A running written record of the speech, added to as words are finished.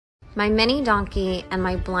My mini donkey and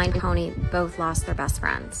my blind pony both lost their best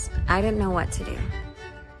friends. I didn't know what to do.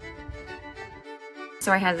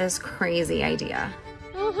 So I had this crazy idea.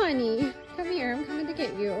 Oh, honey, come here. I'm coming to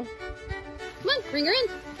get you. Come on, bring her in.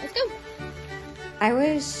 Let's go. I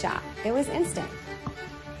was shocked. It was instant.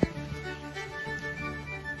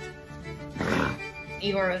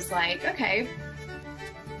 Igor was like, okay,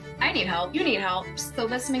 I need help, you need help, so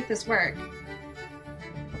let's make this work.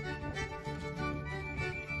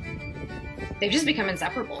 They've just become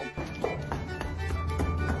inseparable.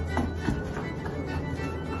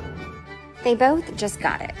 They both just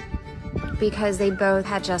got it because they both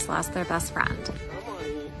had just lost their best friend.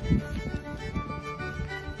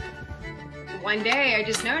 One day I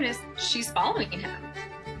just noticed she's following him.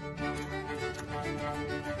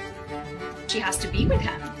 She has to be with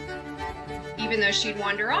him. Even though she'd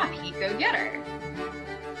wander off, he'd go get her.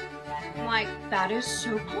 I'm like, that is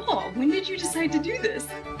so cool. When did you decide to do this?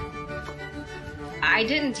 I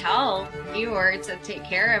didn't tell Igor to take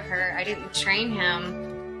care of her. I didn't train him.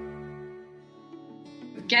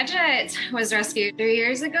 Gadget was rescued 3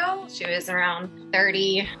 years ago. She was around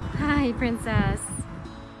 30. Hi, princess.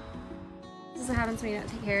 This is what happens when you don't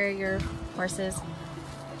take care of your horses.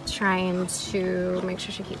 Trying to make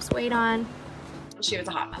sure she keeps weight on. She was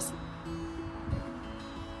a hot mess.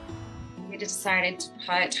 We decided to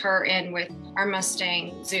put her in with our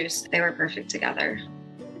Mustang, Zeus. They were perfect together.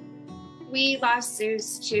 We lost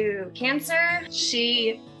Zeus to cancer.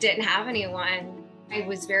 She didn't have anyone. I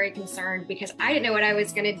was very concerned because I didn't know what I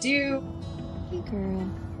was gonna do. Hey, girl.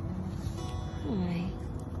 Hi.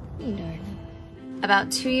 Hey, darling.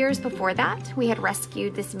 About 2 years before that, we had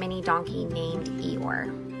rescued this mini donkey named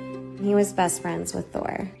Eeyore. He was best friends with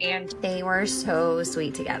Thor. And They were so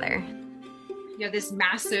sweet together. you know, this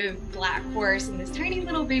massive black horse and this tiny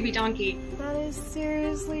little baby donkey. That is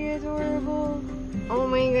seriously adorable. Oh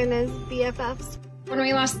my goodness, BFFs. When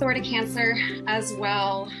we lost Thor to cancer as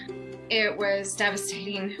well, it was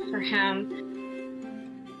devastating for him.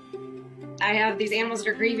 I have these animals that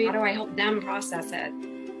are grieving. How do I help them process it?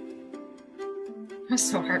 It was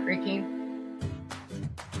so heartbreaking.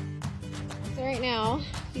 So right now,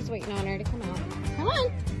 he's waiting on her to come out. Come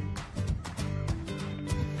on.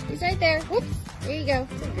 He's right there. Whoops. There you go.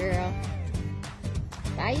 Good girl.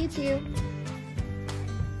 Bye, you two.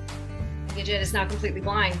 Gadget is now completely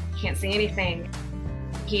blind. Can't see anything.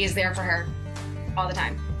 He is there for her all the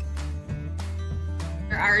time.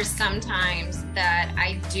 There are some times that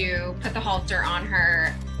I do put the halter on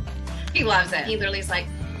her. He loves it. He literally is like,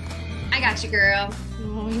 I got you, girl.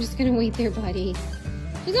 Oh, I'm just gonna wait there, buddy.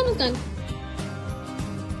 She's almost done.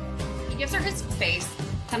 He gives her his space.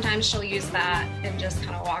 Sometimes she'll use that and just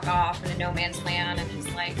kind of walk off in a no man's land, and he's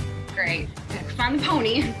like, great, find the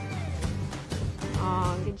pony.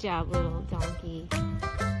 Oh, good job, little donkey.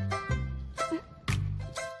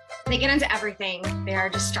 They get into everything. They are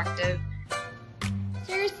destructive.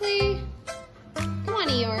 Seriously? Come on,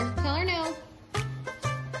 Eeyore. Tell her no.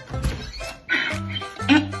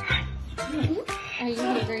 Are you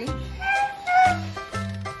hungry?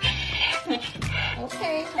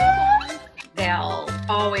 Okay, hold on. They'll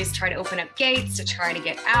always try to open up gates to try to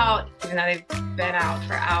get out, even though they've been out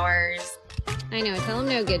for hours. I know, tell him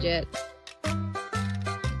no, Gidget.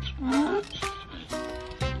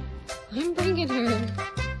 I'm bringing her.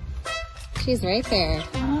 She's right there.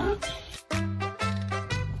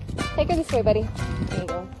 Take her this way, buddy. There you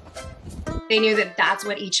go. They knew that that's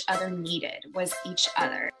what each other needed, was each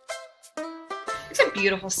other. It's a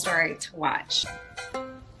beautiful story to watch.